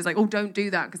in my head is like, oh, don't do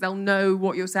that, because they'll know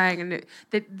what you're saying, and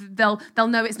they'll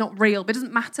know it's not real. But it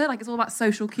doesn't matter. Like, it's all about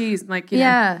social cues, and like,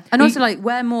 and also like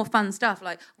wear more fun stuff.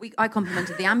 Like I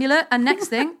complimented the amulet, and next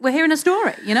thing we're hearing a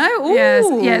story.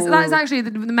 Ooh. Yes. That's actually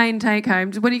the main take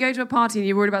home. When you go to a party and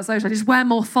you're worried about social, just wear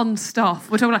more fun stuff.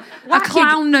 We're talking like a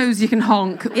clown nose you can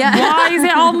honk. Yeah. Why is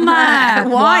it on there?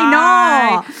 Why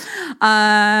not?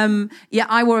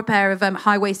 I wore a pair of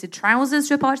high-waisted trousers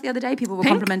to a party the other day. People were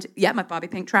complimenting. Yeah, my Barbie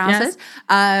pink trousers.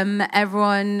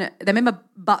 Yes. They made my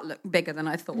butt look bigger than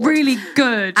I thought. Really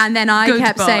good. And then I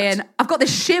kept saying, I've got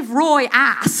this Shiv Roy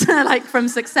ass, like from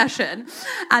Succession.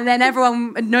 And then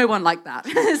no one liked that.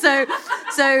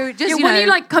 so just, when you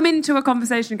like come into a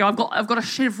conversation and go, I've got a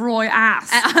Shiv Roy ass.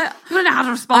 I don't know how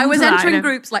to respond. I was to that, entering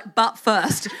groups like butt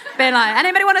first, being like,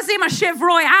 anybody want to see my Shiv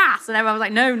Roy ass? And everyone was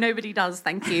like, no, nobody does,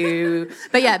 thank you.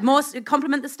 But yeah, more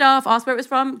compliment the staff, ask where it was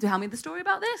from, tell me the story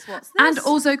about this. What's this? And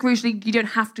also, crucially, you don't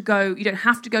have to go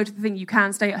to the thing. You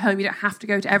can stay at home. You don't have to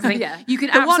go to everything. You can.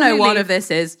 The absolutely 101 of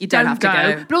this is you don't have to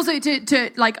go. But also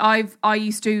to like I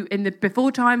used to in the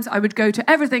before times, I would go to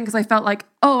everything because I felt like,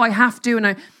 oh, I have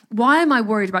to, why am I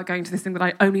worried about going to this thing that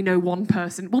I only know one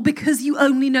person? Well, because you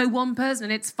only know one person,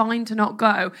 and it's fine to not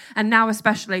go. And now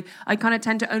especially, I kind of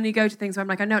tend to only go to things where I'm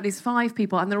like, I know at least 5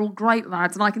 people, and they're all great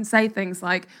lads, and I can say things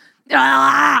like,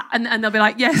 and they'll be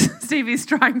like, yes, Stevie's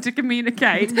trying to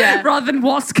communicate rather than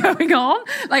what's going on.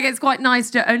 Like, it's quite nice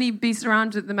to only be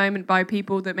surrounded at the moment by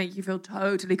people that make you feel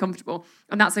totally comfortable,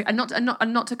 and that's and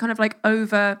not to kind of like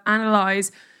over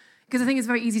analyze. Because I think it's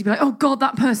very easy to be like, oh God,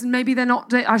 that person, maybe they're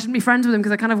not, I shouldn't be friends with them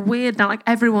because they're kind of weird now. Like,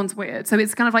 everyone's weird. So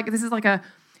it's kind of like, this is like a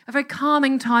very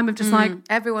calming time of just like...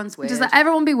 Everyone's weird. Just let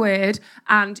everyone be weird,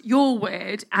 and you're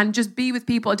weird, and just be with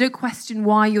people. Don't question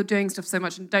why you're doing stuff so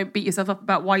much, and don't beat yourself up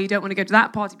about why you don't want to go to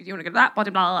that party, but you want to go to that party,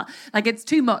 blah, blah, blah. Like, it's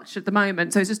too much at the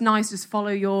moment. So it's just nice to just follow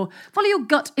your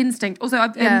gut instinct. Also,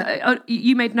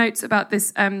 you made notes about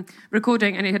this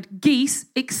recording, and it had geese,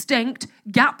 extinct,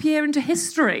 gap year into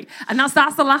history. And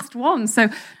that's the last one. So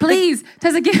please,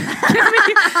 Tessa, give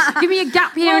me a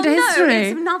gap year into history.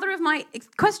 It's another of my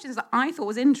questions that I thought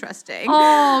was interesting.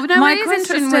 Oh, no, my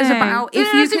question was about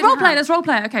if you could let's role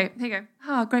play. Okay, here you go.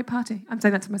 Oh, great party. I'm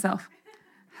saying that to myself.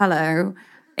 Hello.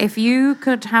 If you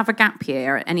could have a gap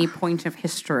year at any point of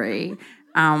history,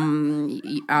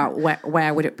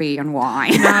 where would it be and why?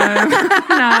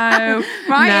 No.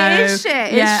 Right? No. It is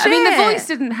shit. Yeah. It's shit. I mean, the voice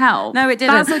didn't help. No, it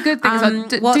didn't. That's a good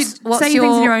thing. What's things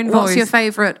in your own voice. What's your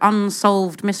favourite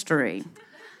unsolved mystery?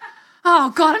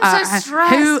 Oh God, I'm so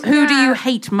stressed. Who do you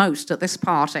hate most at this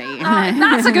party?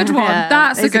 That's a good one.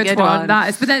 That's a good one. That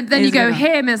is. But then you go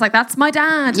him, and it's like, that's my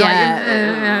dad. Yeah,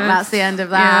 like, that's the end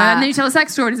of that. Yeah, and then you tell a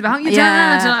sex story about your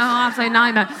dad. Like, oh, absolute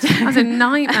nightmare. That's a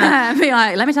nightmare. Be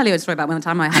like, let me tell you a story about one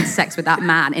time I had sex with that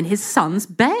man in his son's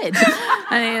bed,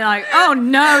 and you're like, oh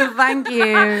no, thank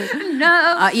you.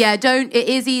 No. Don't. It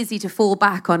is easy to fall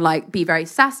back on like be very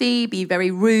sassy, be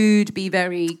very rude, be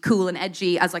very cool and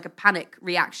edgy as like a panic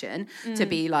reaction. To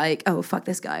be like, oh, fuck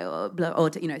this guy, or blah, or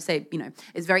to, say,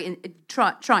 it's very,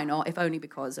 try not, if only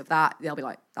because of that. They'll be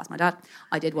like, that's my dad.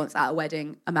 I did once at a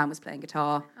wedding, a man was playing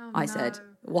guitar. I said,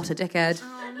 what a dickhead.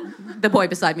 The boy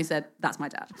beside me said, that's my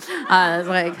dad. I was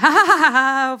like,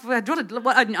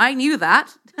 I knew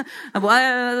that. It's a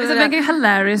very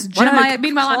hilarious joke.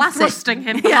 Meanwhile, I'm thrusting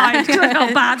him behind because I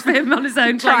felt bad for him on his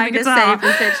own trying to save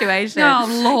the situation. Oh,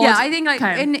 Lord. Yeah, I think like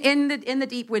in the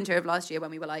deep winter of last year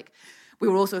when we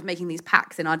were also making these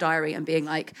packs in our diary and being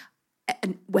like,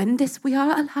 And when we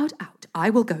are allowed out,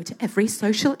 I will go to every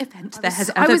social event there has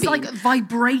ever been. I was like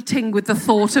vibrating with the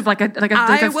thought of like a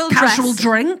casual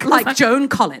drink. Like Joan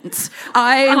Collins.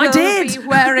 I did. Be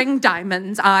wearing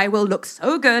diamonds. I will look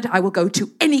so good. I will go to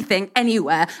anything,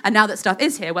 anywhere. And now that stuff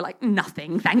is here, we're like,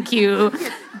 nothing, thank you.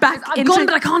 I've gone,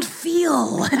 but I can't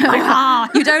feel my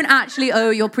heart. You don't actually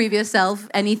owe your previous self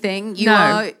anything. You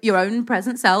are your own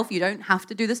present self. You don't have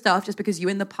to do the stuff just because you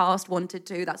in the past wanted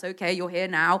to. That's okay. You're here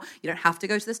now. You don't have to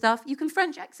go to the stuff. You can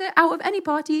French exit out of any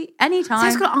party, anytime. So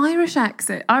it's got Irish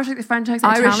exit. Irish exit, French exit,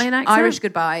 Italian exit. Irish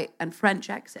goodbye and French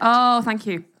exit. Oh, thank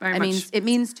you very much. It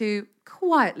means to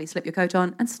quietly slip your coat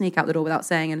on and sneak out the door without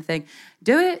saying anything.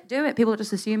 Do it. People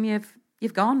just assume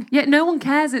you've gone. Yeah, no one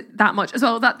cares it that much as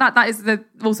well. That is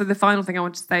also the final thing I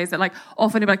want to say is that like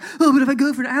often you're like, oh, but if I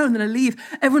go for an hour and then I leave,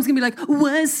 everyone's gonna be like,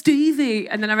 where's Stevie?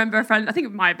 And then I remember a friend, I think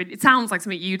it might have been, it sounds like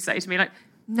something you'd say to me, like,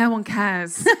 no one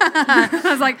cares. I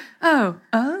was like, oh.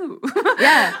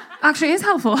 Yeah. Actually, it's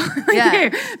helpful.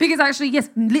 Thank you. Because actually, yes,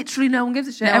 literally no one gives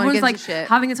a shit. Everyone's like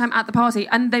having a time at the party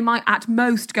and they might at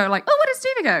most go like, oh, where did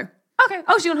Stevie go? Okay.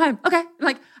 Oh, she's gone home. Okay.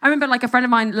 Like, I remember like a friend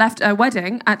of mine left a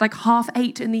wedding at like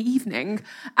 8:30 in the evening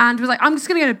and was like, I'm just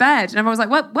going to go to bed. And everyone was like,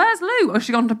 where's Lou? Oh,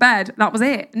 she gone to bed. That was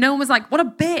it. No one was like, what a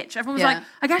bitch. Everyone was like,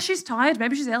 I guess she's tired.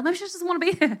 Maybe she's ill. Maybe she just doesn't want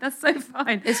to be here. That's so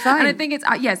fine. It's fine. And I think it's,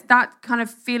 yes, that kind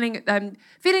of feeling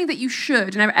that you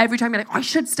should. And every time you're like, I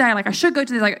should stay. Like, I should go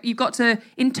to this. Like, you've got to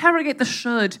interrogate the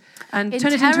should and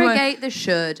turn it into interrogate the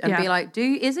should and be like,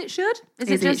 is it should?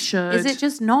 Is it should? Is it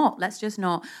just not? Let's just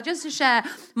not. Just to share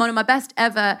one of my best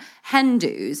ever hen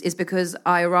do's is because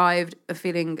I arrived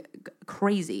feeling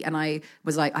crazy and I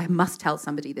was like, I must tell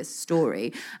somebody this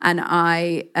story. And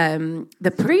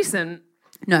recent?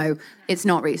 No, it's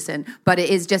not recent, but it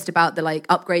is just about the like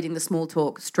upgrading the small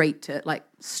talk straight to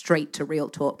real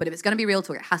talk. But if it's going to be real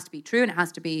talk, it has to be true and it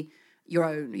has to be your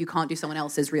own. You can't do someone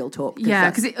else's real talk.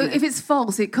 Because if it's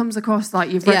false, it comes across like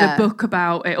you've read a book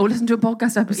about it or listened to a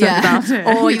podcast episode about it.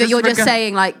 Or you're just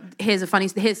saying like, here's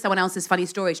someone else's funny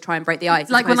story to try and break the ice.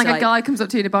 Like when like a guy comes up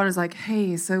to you in a bar and is like,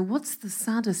 hey, so what's the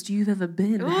saddest you've ever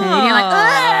been? Hey? And you're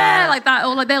like that.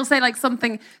 Or like they'll say like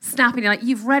something snappy. You're like,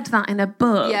 you've read that in a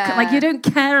book. Yeah. Like you don't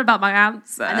care about my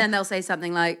answer. And then they'll say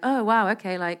something like, oh, wow,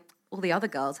 okay, like, all the other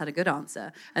girls had a good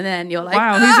answer. And then you're like,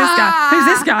 wow, who's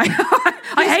this guy?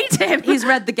 I hate him. He's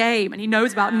read the game and he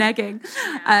knows about negging.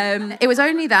 It was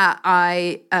only that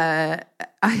I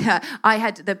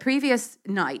had the previous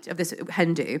night of this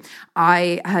hen do,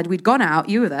 we'd gone out,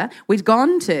 you were there, we'd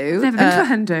gone to... Never been to a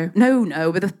hen do?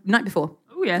 No, but the night before.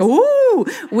 Oh, yes. Ooh,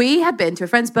 we had been to a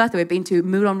friend's birthday. We'd been to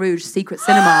Moulin Rouge Secret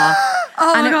Cinema.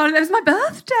 Oh my God, it was my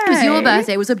birthday. It was your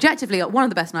birthday. It was objectively one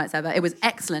of the best nights ever. It was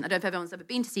excellent. I don't know if everyone's ever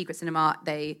been to Secret Cinema.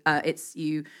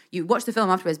 You watch the film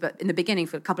afterwards, but in the beginning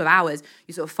for a couple of hours,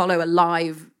 you sort of follow a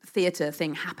live theatre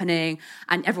thing happening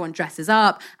and everyone dresses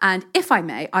up. And if I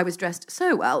may, I was dressed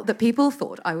so well that people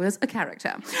thought I was a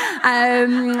character.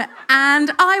 And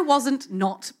I wasn't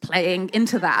not playing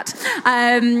into that.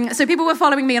 So people were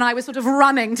following me and I was sort of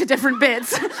running to different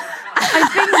bits. I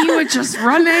think you were just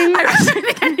running. I don't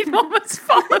think anyone was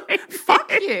following.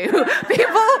 Fuck you.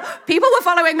 People were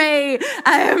following me.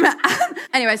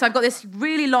 Anyway, so I've got this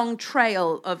really long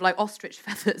trail of like ostrich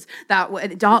feathers that were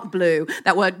dark blue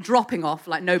that were dropping off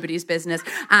like nobody's business.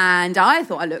 And I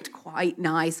thought I looked quite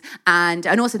nice. And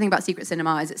also the thing about Secret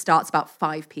Cinema is it starts about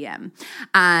 5 p.m.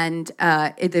 And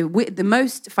the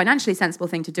most financially sensible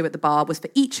thing to do at the bar was for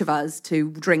each of us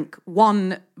to drink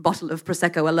one bottle of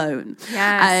Prosecco alone.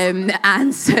 Yes.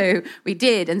 And so we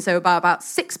did. And so about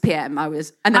 6 p.m. I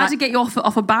had to get you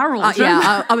off a barrel.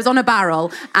 I was on a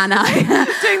barrel and I...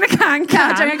 doing the can-can.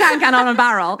 Yeah, doing a can-can on a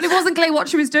barrel. But it wasn't clear what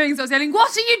she was doing, so I was yelling,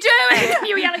 what are you doing? And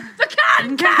you were yelling, the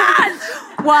can-can!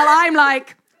 While I'm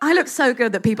like, I look so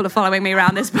good that people are following me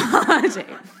around this party.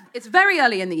 It's very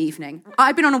early in the evening.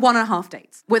 I'd been on 1.5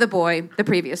 dates with a boy the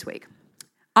previous week.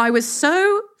 I was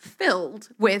so filled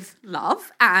with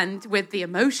love and with the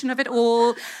emotion of it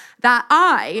all that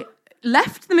I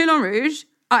left the Moulin Rouge.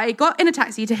 I got in a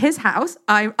taxi to his house.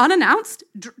 I unannounced,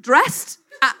 dressed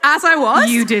as I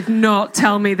was. You did not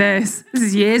tell me this. This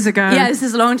is years ago. Yeah, this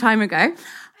is a long time ago.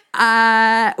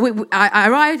 I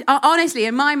arrived. Honestly,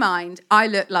 in my mind, I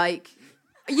looked like...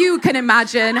 You can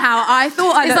imagine how I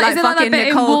thought I looked like fucking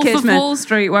Nicole Kidman. Wolf of Wall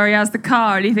Street where he has the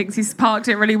car and he thinks he's parked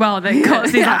it really well. Then he's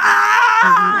like,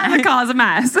 the car's a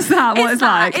mess. Is that what it's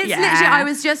like? It's literally, I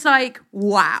was just like,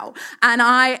 wow. And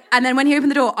then when he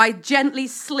opened the door, I gently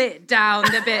slid down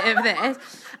the bit of this.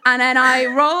 And then I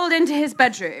rolled into his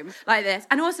bedroom like this.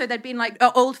 And also there'd been like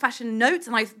old-fashioned notes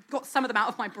and I got some of them out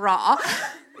of my bra.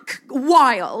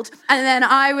 wild. And then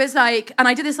I was like, and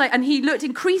I did this like, and he looked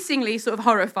increasingly sort of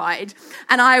horrified.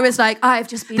 And I was like, I've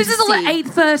just been This is all at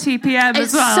 8:30 p.m.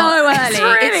 as well. It's so early. It's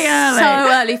really early.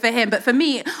 So early for him. But for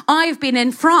me, I've been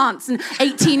in France in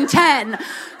 1810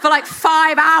 for like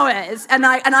 5 hours. And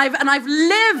I've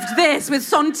lived this with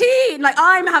Sontine. Like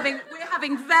we're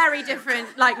having very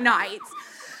different like nights.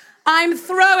 I'm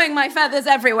throwing my feathers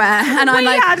everywhere. And we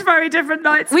had very different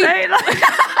nights, mate.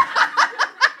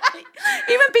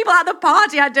 Even people at the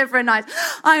party had different nights.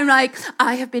 I'm like,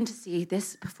 I have been to see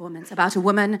this performance about a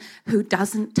woman who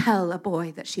doesn't tell a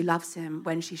boy that she loves him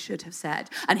when she should have said.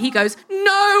 And he goes,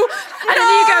 no. And then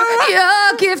you go,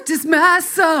 your gift is my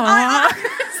song.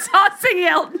 Start singing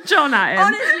Elton John at him.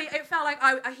 Honestly, it felt like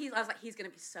I was like, he's going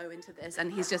to be so into this,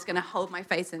 and he's just going to hold my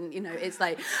face, and it's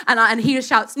like, and he just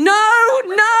shouts, no.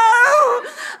 And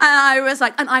I was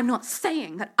like, and I'm not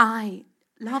saying that I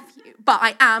love you, but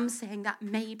I am saying that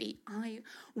maybe I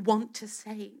want to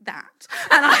say that.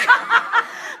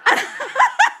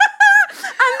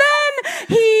 And then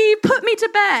he put me to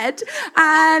bed,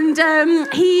 and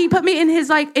he put me in his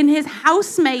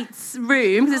housemate's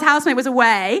room, because his housemate was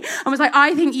away, and was like,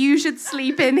 I think you should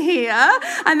sleep in here,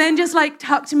 and then just like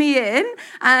tucked me in,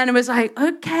 and was like,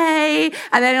 okay,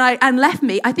 and then and left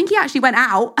me. I think he actually went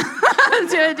out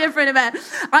to a different event.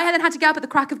 I then had to get up at the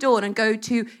crack of dawn and go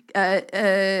to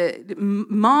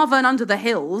Marvin under the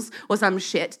hills or some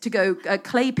shit to go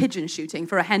clay pigeon shooting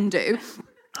for a hen do.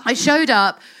 I showed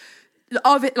up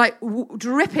of it like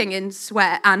dripping in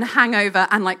sweat and hangover,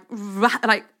 and like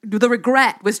the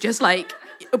regret was just like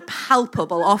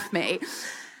palpable off me.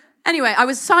 Anyway, I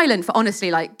was silent for honestly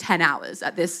like 10 hours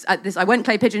at this. I went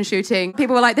clay pigeon shooting.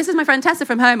 People were like, this is my friend Tessa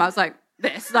from home. I was like,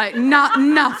 this, like,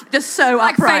 enough, just so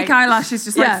like upright. Fake eyelashes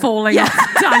just like falling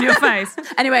down your face.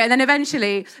 Anyway, and then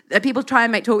eventually people try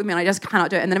and talk with me, and I just cannot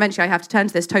do it. And then eventually I have to turn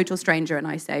to this total stranger and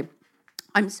I say,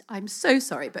 I'm so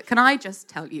sorry, but can I just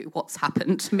tell you what's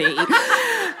happened to me?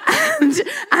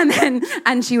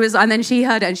 and she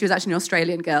heard it, and she was actually an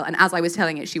Australian girl, and as I was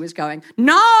telling it, she was going,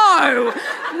 no.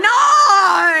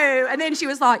 And then she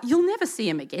was like, you'll never see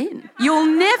him again. You'll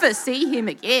never see him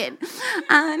again.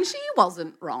 And she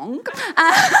wasn't wrong.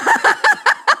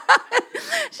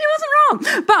 She wasn't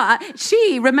wrong, but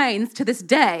she remains to this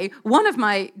day one of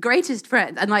my greatest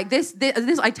friends. And like this,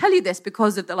 I tell you this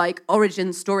because of the like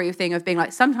origin story thing of being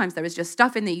like, sometimes there is just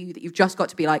stuff in you that you've just got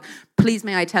to be like, please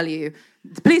may I tell you,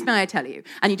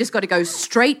 and you just got to go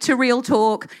straight to real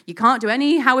talk. You can't do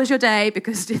any how was your day,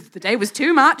 because the day was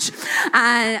too much.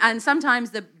 And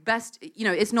sometimes the best,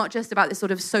 it's not just about this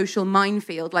sort of social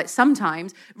minefield. Like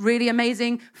sometimes really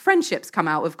amazing friendships come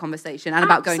out of conversation and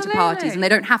about going to parties, and they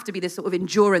don't have to be this sort of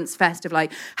endurance fest of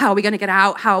like, how are we going to get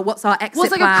out? What's our exit plan?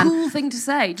 What's like plan? a cool thing to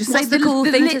say? Just what's say the cool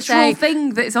thing to say? literal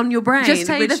thing that's on your brain. Just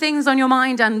say the things on your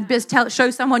mind, and just show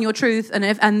someone your truth,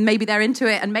 and maybe they're into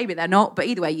it, and maybe they're not. But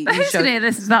either way, you show.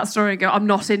 Listen to that story and go, I'm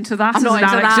not into that. I'm not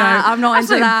into that. I'm not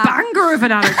into that. Banger of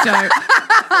an anecdote.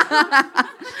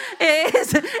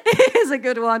 It is a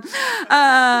good one.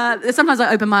 Sometimes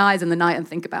I open my eyes in the night and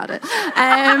think about it.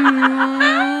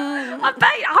 I bet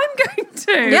I'm going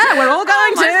to. Yeah, we're all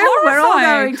going to. We're all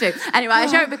horrifying. going to. Anyway, I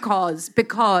share it because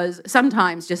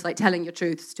sometimes just like telling your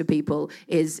truths to people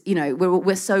is,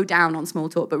 we're so down on small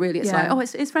talk, but really it's like,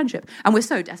 it's friendship, and we're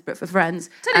so desperate for friends.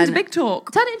 Turn it into big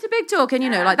talk.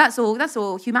 And like that's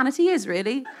all humanity is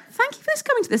really. Thank you for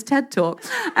coming to this TED talk.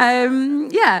 I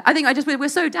think we're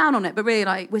so down on it, but really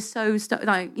like we're so stuck.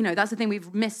 Like that's the thing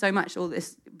we've missed so much. All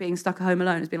this being stuck at home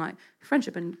alone has been like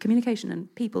friendship and communication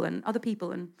and people and other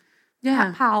people and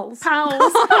pals. Hopefully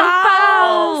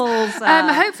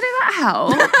that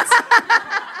helped.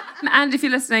 And if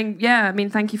you're listening,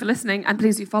 thank you for listening. And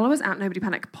please do follow us at Nobody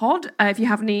Panic Pod. If you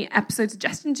have any episode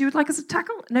suggestions you would like us to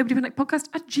tackle,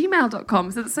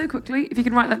 nobodypanicpodcast@gmail.com. So that's so quickly, if you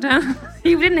can write that down.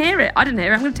 You didn't hear it. I didn't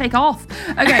hear it. I'm going to take off.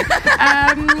 Okay.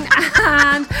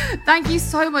 And thank you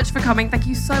so much for coming. Thank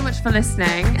you so much for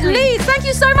listening. Please, thank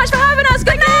you so much for having us.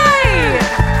 Good night.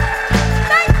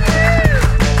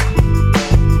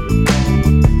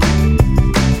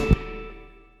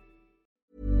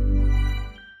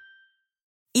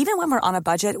 Even when we're on a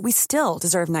budget, we still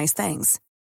deserve nice things.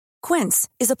 Quince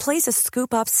is a place to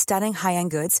scoop up stunning high-end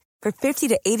goods for 50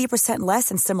 to 80% less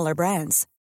than similar brands.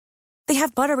 They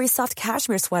have buttery soft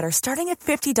cashmere sweaters starting at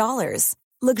 $50,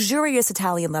 luxurious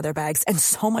Italian leather bags, and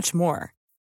so much more.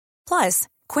 Plus,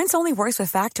 Quince only works with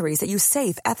factories that use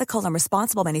safe, ethical, and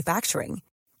responsible manufacturing.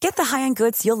 Get the high-end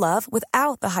goods you'll love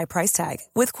without the high price tag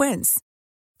with Quince.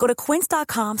 Go to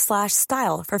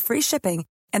quince.com/style for free shipping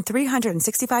and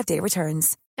 365-day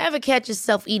returns. Ever catch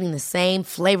yourself eating the same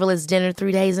flavorless dinner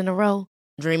 3 days in a row?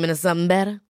 Dreaming of something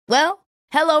better? Well,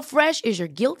 HelloFresh is your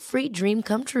guilt-free dream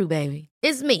come true, baby.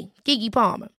 It's me, Keke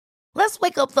Palmer. Let's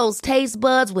wake up those taste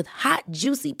buds with hot,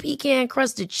 juicy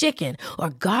pecan-crusted chicken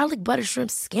or garlic butter shrimp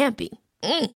scampi.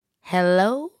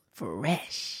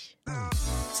 HelloFresh.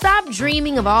 Stop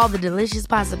dreaming of all the delicious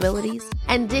possibilities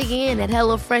and dig in at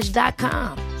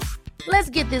HelloFresh.com. Let's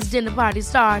get this dinner party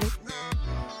started.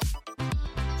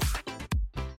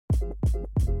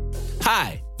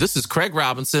 Hi, this is Craig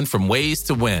Robinson from Ways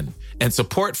to Win, and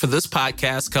support for this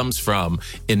podcast comes from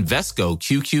Invesco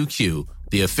QQQ,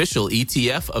 the official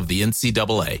ETF of the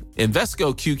NCAA.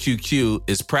 Invesco QQQ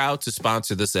is proud to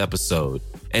sponsor this episode,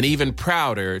 and even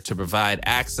prouder to provide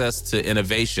access to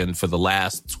innovation for the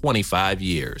last 25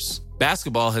 years.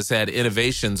 Basketball has had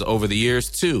innovations over the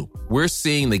years, too. We're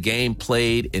seeing the game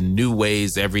played in new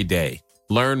ways every day.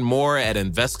 Learn more at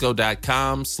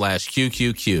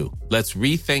Invesco.com/QQQ. Let's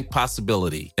rethink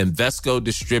possibility. Invesco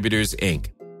Distributors, Inc.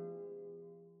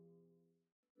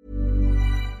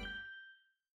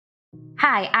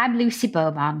 Hi, I'm Lucy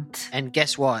Beaumont. And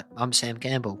guess what? I'm Sam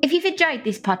Campbell. If you've enjoyed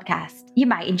this podcast, you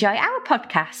might enjoy our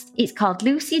podcast. It's called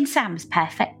Lucy and Sam's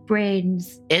Perfect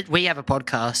Brains. We have a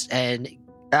podcast, and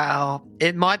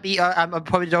it might be, I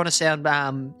probably don't want to sound,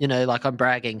 like I'm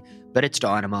bragging, but it's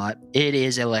dynamite. It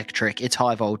is electric. It's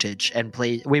high voltage. And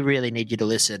please, we really need you to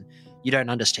listen. You don't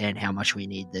understand how much we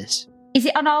need this. Is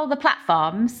it on all the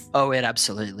platforms? Oh, it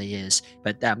absolutely is.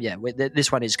 But this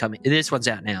one is coming. This one's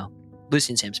out now.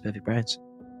 Lucy and Sam's Perfect Brains.